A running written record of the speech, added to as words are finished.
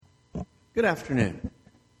Good afternoon.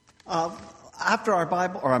 After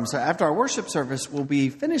our worship service, we'll be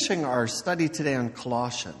finishing our study today on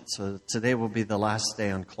Colossians. So today will be the last day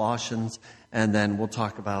on Colossians, and then we'll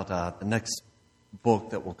talk about the next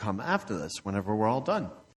book that will come after this, whenever we're all done.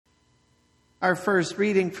 Our first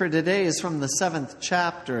reading for today is from the 7th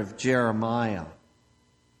chapter of Jeremiah.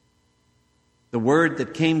 The word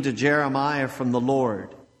that came to Jeremiah from the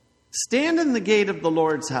Lord. Stand in the gate of the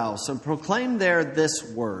Lord's house and proclaim there this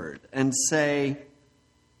word and say,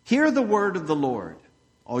 hear the word of the Lord,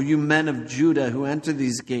 all you men of Judah who enter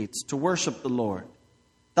these gates to worship the Lord.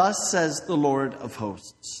 Thus says the Lord of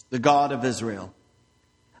hosts, the God of Israel.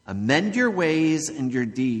 Amend your ways and your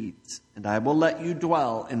deeds, and I will let you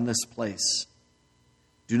dwell in this place.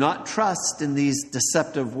 Do not trust in these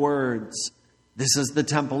deceptive words. This is the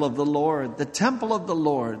temple of the Lord, the temple of the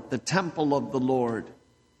Lord, the temple of the Lord.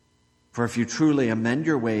 For if you truly amend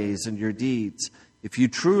your ways and your deeds, if you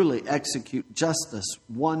truly execute justice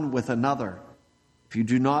one with another, if you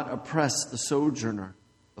do not oppress the sojourner,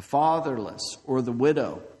 the fatherless, or the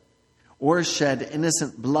widow, or shed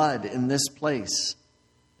innocent blood in this place,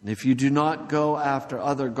 and if you do not go after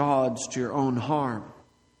other gods to your own harm,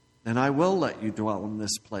 then I will let you dwell in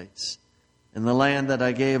this place, in the land that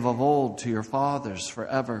I gave of old to your fathers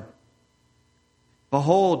forever.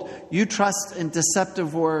 Behold, you trust in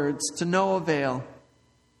deceptive words to no avail.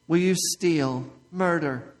 Will you steal,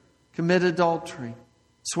 murder, commit adultery,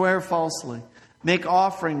 swear falsely, make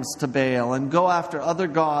offerings to Baal, and go after other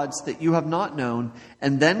gods that you have not known,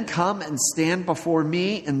 and then come and stand before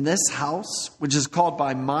me in this house, which is called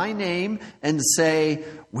by my name, and say,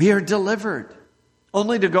 we are delivered,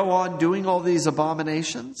 only to go on doing all these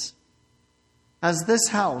abominations? Has this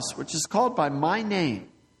house, which is called by my name,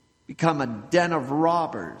 become a den of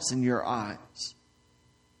robbers in your eyes?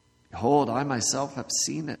 Behold, I myself have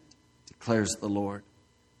seen it, declares the Lord.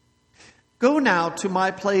 Go now to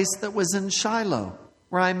my place that was in Shiloh,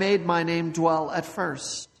 where I made my name dwell at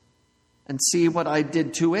first, and see what I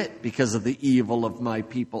did to it because of the evil of my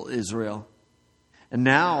people Israel. And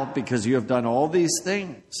now, because you have done all these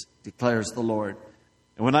things, declares the Lord,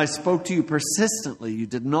 and when I spoke to you persistently, you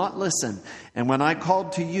did not listen, and when I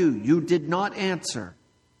called to you, you did not answer.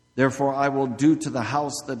 Therefore, I will do to the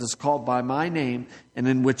house that is called by my name and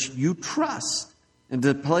in which you trust, and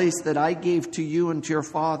the place that I gave to you and to your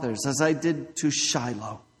fathers, as I did to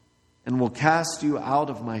Shiloh, and will cast you out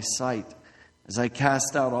of my sight, as I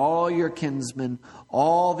cast out all your kinsmen,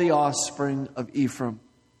 all the offspring of Ephraim.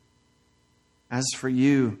 As for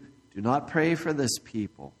you, do not pray for this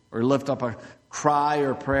people, or lift up a cry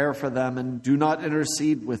or prayer for them, and do not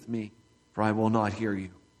intercede with me, for I will not hear you.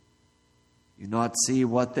 You not see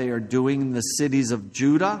what they are doing in the cities of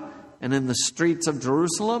Judah and in the streets of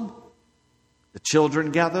Jerusalem? The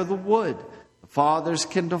children gather the wood, the fathers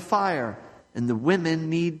kindle fire, and the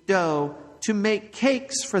women knead dough to make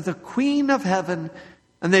cakes for the Queen of Heaven,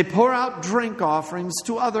 and they pour out drink offerings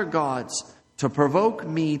to other gods to provoke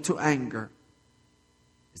me to anger.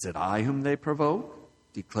 Is it I whom they provoke?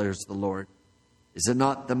 Declares the Lord. Is it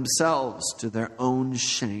not themselves to their own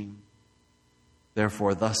shame?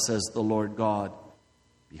 Therefore, thus says the Lord God,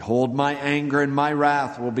 behold, my anger and my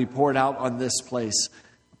wrath will be poured out on this place,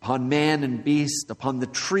 upon man and beast, upon the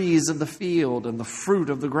trees of the field and the fruit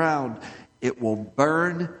of the ground. It will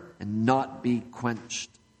burn and not be quenched.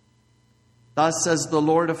 Thus says the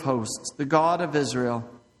Lord of hosts, the God of Israel,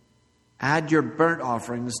 add your burnt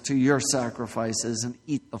offerings to your sacrifices and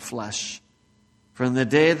eat the flesh. For in the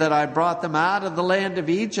day that I brought them out of the land of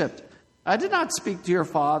Egypt, I did not speak to your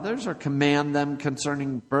fathers or command them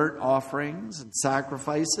concerning burnt offerings and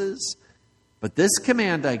sacrifices, but this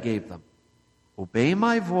command I gave them, obey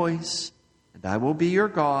my voice, and I will be your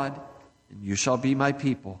God, and you shall be my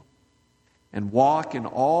people, and walk in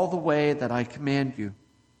all the way that I command you,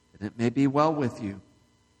 that it may be well with you.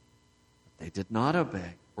 But they did not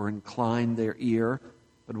obey or incline their ear,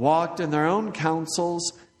 but walked in their own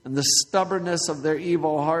counsels and the stubbornness of their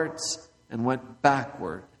evil hearts, and went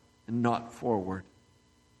backward and not forward.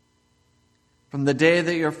 From the day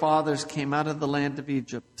that your fathers came out of the land of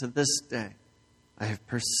Egypt to this day, I have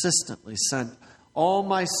persistently sent all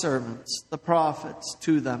my servants, the prophets,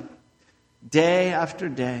 to them, day after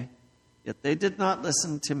day. Yet they did not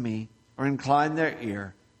listen to me or incline their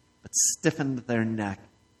ear, but stiffened their neck.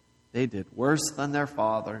 They did worse than their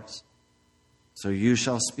fathers. So you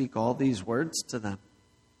shall speak all these words to them,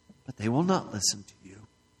 but they will not listen to you.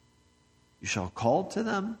 You shall call to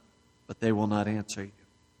them, but they will not answer you.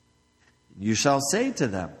 You shall say to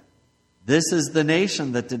them, this is the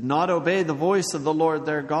nation that did not obey the voice of the Lord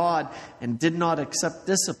their God and did not accept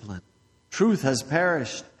discipline. Truth has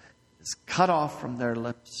perished, is cut off from their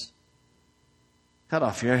lips. Cut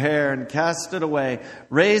off your hair and cast it away.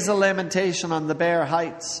 Raise a lamentation on the bare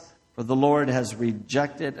heights, for the Lord has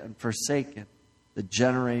rejected and forsaken the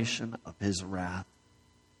generation of his wrath.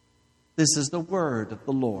 This is the word of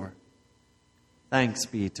the Lord. Thanks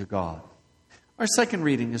be to God. Our second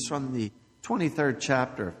reading is from the 23rd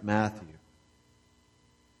chapter of Matthew.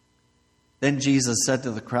 Then Jesus said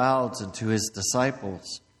to the crowds and to his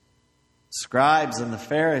disciples, "Scribes and the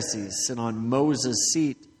Pharisees sit on Moses'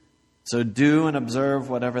 seat. So do and observe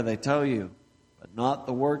whatever they tell you, but not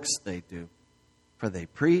the works they do. For they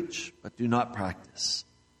preach, but do not practice.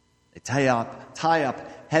 They tie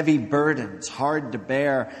up heavy burdens, hard to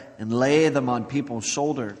bear, and lay them on people's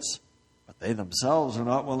shoulders, but they themselves are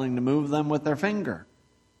not willing to move them with their finger.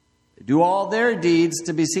 They do all their deeds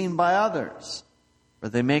to be seen by others, for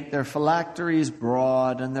they make their phylacteries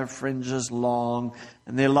broad and their fringes long,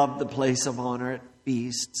 and they love the place of honor at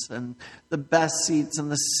feasts and the best seats in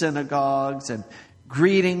the synagogues and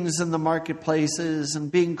greetings in the marketplaces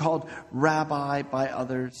and being called rabbi by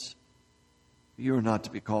others. You are not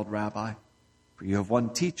to be called rabbi, for you have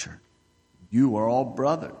one teacher. You are all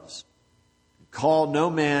brothers. Call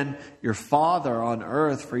no man your father on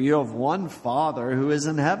earth, for you have one Father who is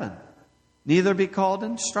in heaven. Neither be called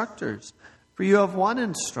instructors, for you have one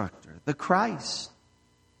instructor, the Christ.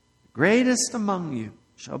 The greatest among you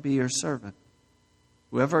shall be your servant.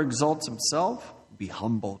 Whoever exalts himself will be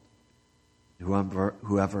humbled.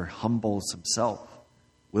 Whoever humbles himself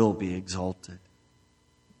will be exalted."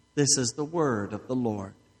 This is the word of the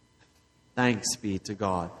Lord. Thanks be to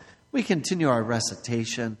God. We continue our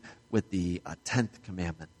recitation with the 10th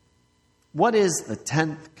commandment. What is the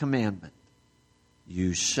 10th commandment?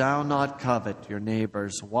 You shall not covet your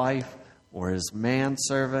neighbor's wife or his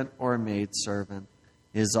manservant or maidservant,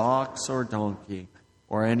 his ox or donkey,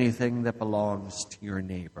 or anything that belongs to your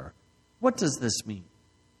neighbor. What does this mean?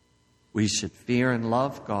 We should fear and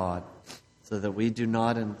love God so that we do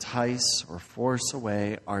not entice or force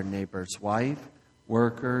away our neighbor's wife,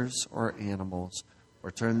 workers, or animals,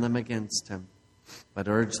 or turn them against him, but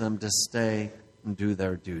urge them to stay and do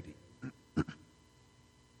their duty.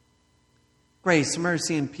 Grace,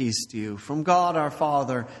 mercy, and peace to you from God our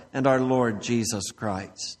Father and our Lord Jesus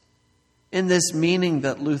Christ. In this meaning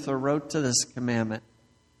that Luther wrote to this commandment,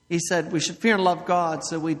 he said we should fear and love God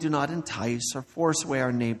so we do not entice or force away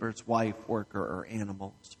our neighbor's wife, worker, or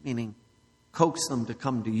animals, meaning coax them to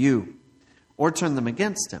come to you or turn them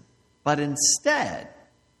against him. But instead,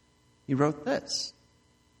 he wrote this.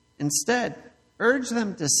 Instead, urge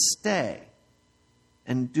them to stay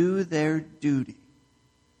and do their duty.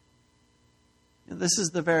 And this is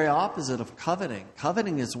the very opposite of coveting.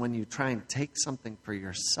 Coveting is when you try and take something for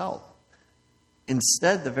yourself.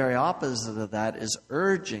 Instead, the very opposite of that is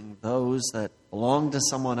urging those that belong to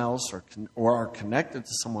someone else or are connected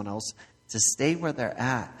to someone else to stay where they're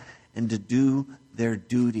at and to do their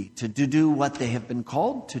duty, to do what they have been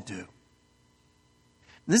called to do. And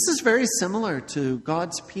this is very similar to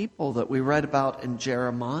God's people that we read about in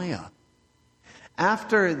Jeremiah.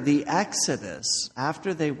 After the Exodus,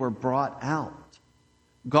 after they were brought out,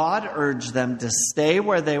 God urged them to stay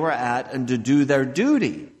where they were at and to do their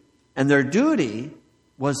duty. And their duty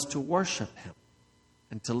was to worship him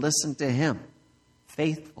and to listen to him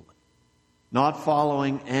faithfully, not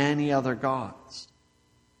following any other gods.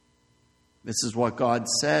 This is what God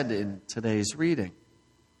said in today's reading.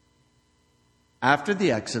 After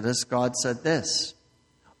the Exodus, God said this,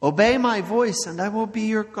 "Obey my voice, and I will be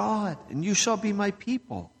your God, and you shall be my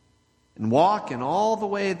people, and walk in all the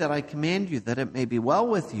way that I command you, that it may be well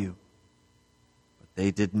with you." They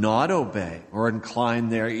did not obey or incline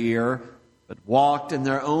their ear, but walked in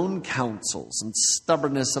their own counsels and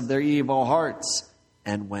stubbornness of their evil hearts,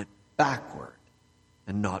 and went backward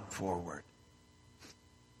and not forward.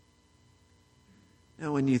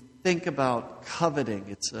 Now, when you think about coveting,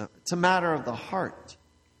 it's a matter of the heart.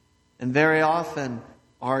 And very often,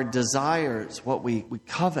 our desires, what we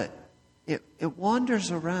covet, it wanders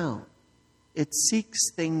around. It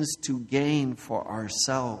seeks things to gain for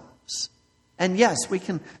ourselves. And yes, we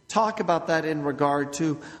can talk about that in regard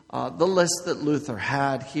to the list that Luther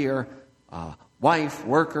had here. Wife,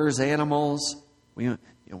 workers, animals. We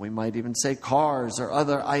might even say cars or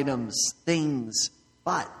other items, things.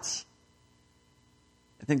 But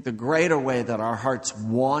I think the greater way that our hearts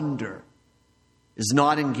wander is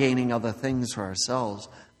not in gaining other things for ourselves,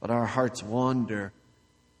 but our hearts wander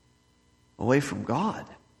away from God.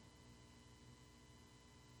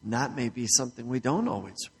 And that may be something we don't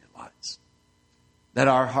always realize. That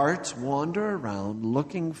our hearts wander around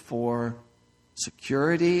looking for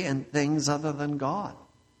security and things other than God.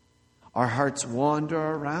 Our hearts wander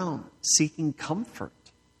around seeking comfort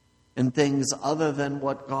in things other than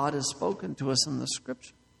what God has spoken to us in the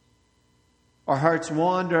Scripture. Our hearts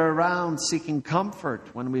wander around seeking comfort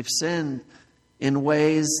when we've sinned in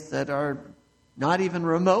ways that are not even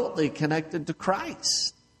remotely connected to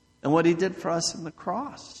Christ and what He did for us in the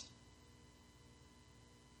cross.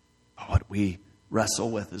 What we wrestle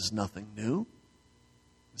with is nothing new.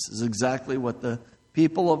 This is exactly what the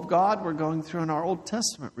people of God were going through in our Old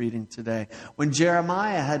Testament reading today, when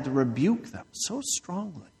Jeremiah had to rebuke them so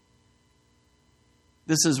strongly.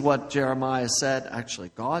 This is what Jeremiah said,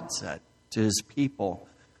 actually God said, to His people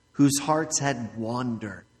whose hearts had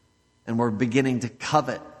wandered and were beginning to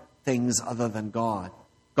covet things other than God.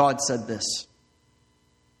 God said this,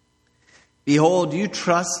 "Behold, you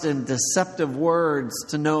trust in deceptive words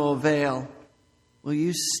to no avail. Will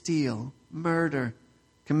you steal, murder,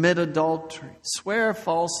 commit adultery, swear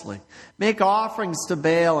falsely, make offerings to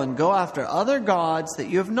Baal, and go after other gods that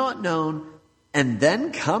you have not known, and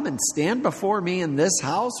then come and stand before me in this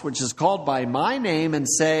house, which is called by my name, and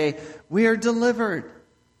say, 'We are delivered'?"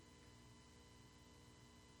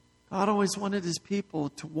 God always wanted His people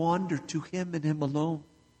to wander to Him and Him alone.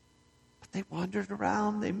 But they wandered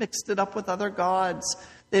around. They mixed it up with other gods.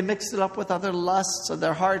 They mixed it up with other lusts of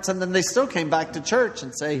their hearts. And then they still came back to church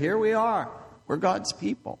and say, "Here we are. We're God's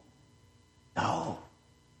people." No.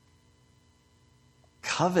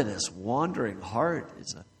 Covetous, wandering heart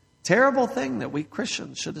is a terrible thing that we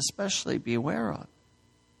Christians should especially be aware of.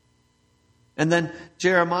 And then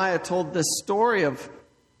Jeremiah told this story of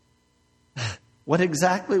what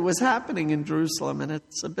exactly was happening in Jerusalem, and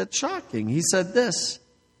it's a bit shocking. He said this,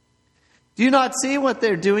 "Do you not see what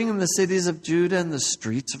they're doing in the cities of Judah and the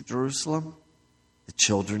streets of Jerusalem? The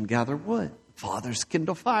children gather wood, the fathers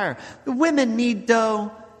kindle fire, the women knead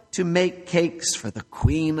dough to make cakes for the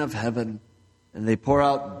Queen of Heaven, and they pour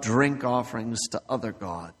out drink offerings to other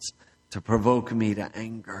gods to provoke me to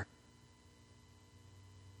anger."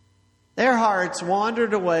 Their hearts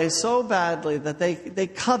wandered away so badly that they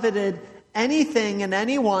coveted anything and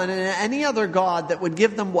anyone and any other god that would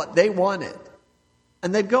give them what they wanted.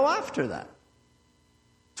 And they'd go after that.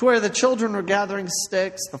 To where the children were gathering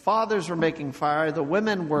sticks, the fathers were making fire, the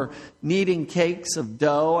women were kneading cakes of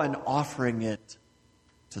dough and offering it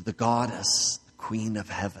to the goddess, the Queen of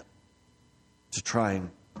Heaven, to try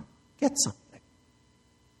and get something.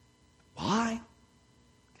 Why?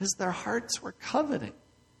 Because their hearts were coveting.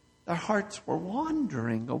 Their hearts were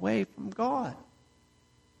wandering away from God.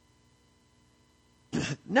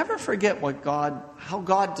 Never forget how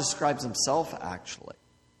God describes Himself, actually,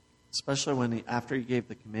 especially after He gave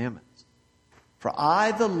the commandments. "For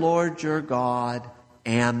I, the Lord your God,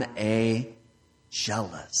 am a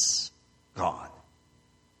jealous God."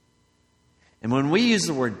 And when we use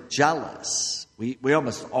the word jealous, we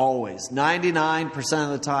almost always, 99%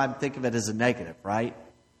 of the time, think of it as a negative, right?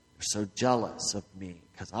 They're so jealous of me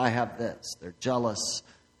because I have this. They're jealous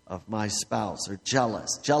of my spouse. They're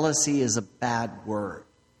jealous. Jealousy is a bad word.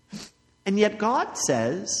 And yet God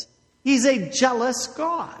says He's a jealous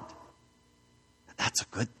God. And that's a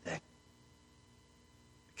good thing.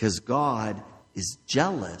 Because God is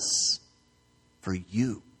jealous for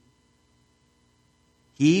you.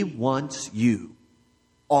 He wants you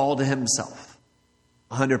all to Himself,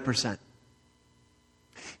 100%.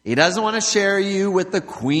 He doesn't want to share you with the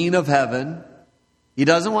Queen of Heaven. He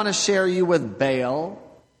doesn't want to share you with Baal.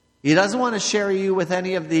 He doesn't want to share you with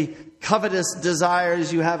any of the covetous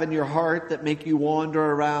desires you have in your heart that make you wander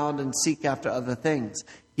around and seek after other things.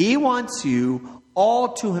 He wants you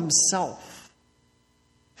all to Himself.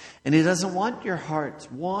 And He doesn't want your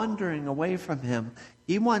hearts wandering away from Him.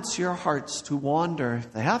 He wants your hearts to wander,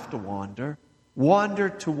 if they have to wander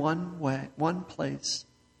to one place,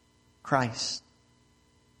 Christ.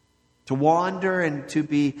 To wander and to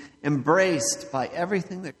be embraced by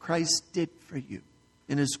everything that Christ did for you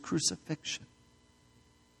in His crucifixion.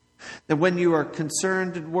 That when you are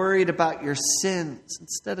concerned and worried about your sins,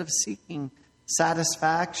 instead of seeking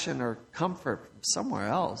satisfaction or comfort from somewhere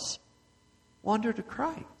else, wander to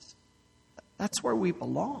Christ. That's where we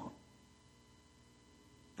belong.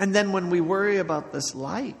 And then when we worry about this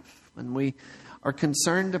life, when we are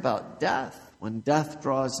concerned about death, when death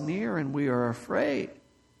draws near and we are afraid,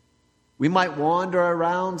 we might wander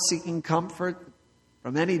around seeking comfort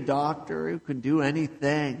from any doctor who can do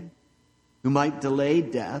anything, who might delay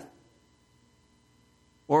death.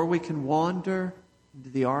 Or we can wander into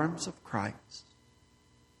the arms of Christ,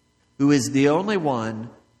 who is the only one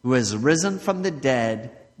who has risen from the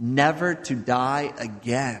dead, never to die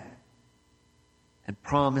again, and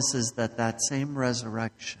promises that that same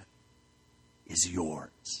resurrection is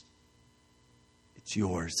yours. It's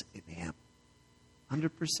yours in Him.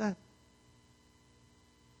 100%.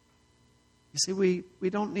 You see, we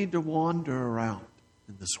don't need to wander around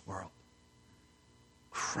in this world.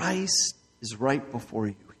 Christ is right before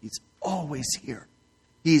you. He's always here.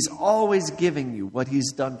 He's always giving you what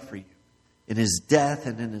he's done for you in his death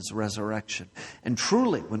and in his resurrection. And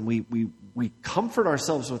truly, when we comfort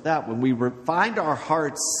ourselves with that, when we find our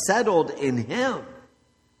hearts settled in him,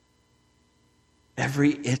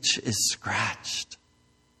 every itch is scratched.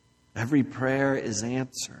 Every prayer is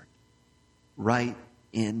answered right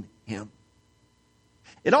in him.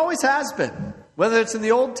 It always has been, whether it's in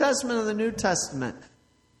the Old Testament or the New Testament.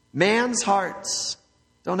 Man's hearts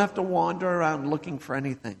don't have to wander around looking for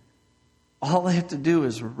anything. All they have to do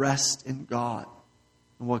is rest in God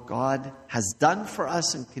and what God has done for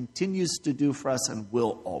us and continues to do for us and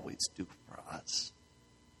will always do for us.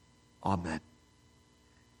 Amen.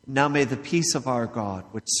 Now may the peace of our God,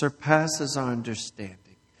 which surpasses our understanding,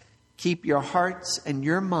 keep your hearts and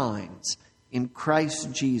your minds in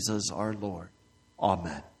Christ Jesus our Lord.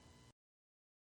 Amen.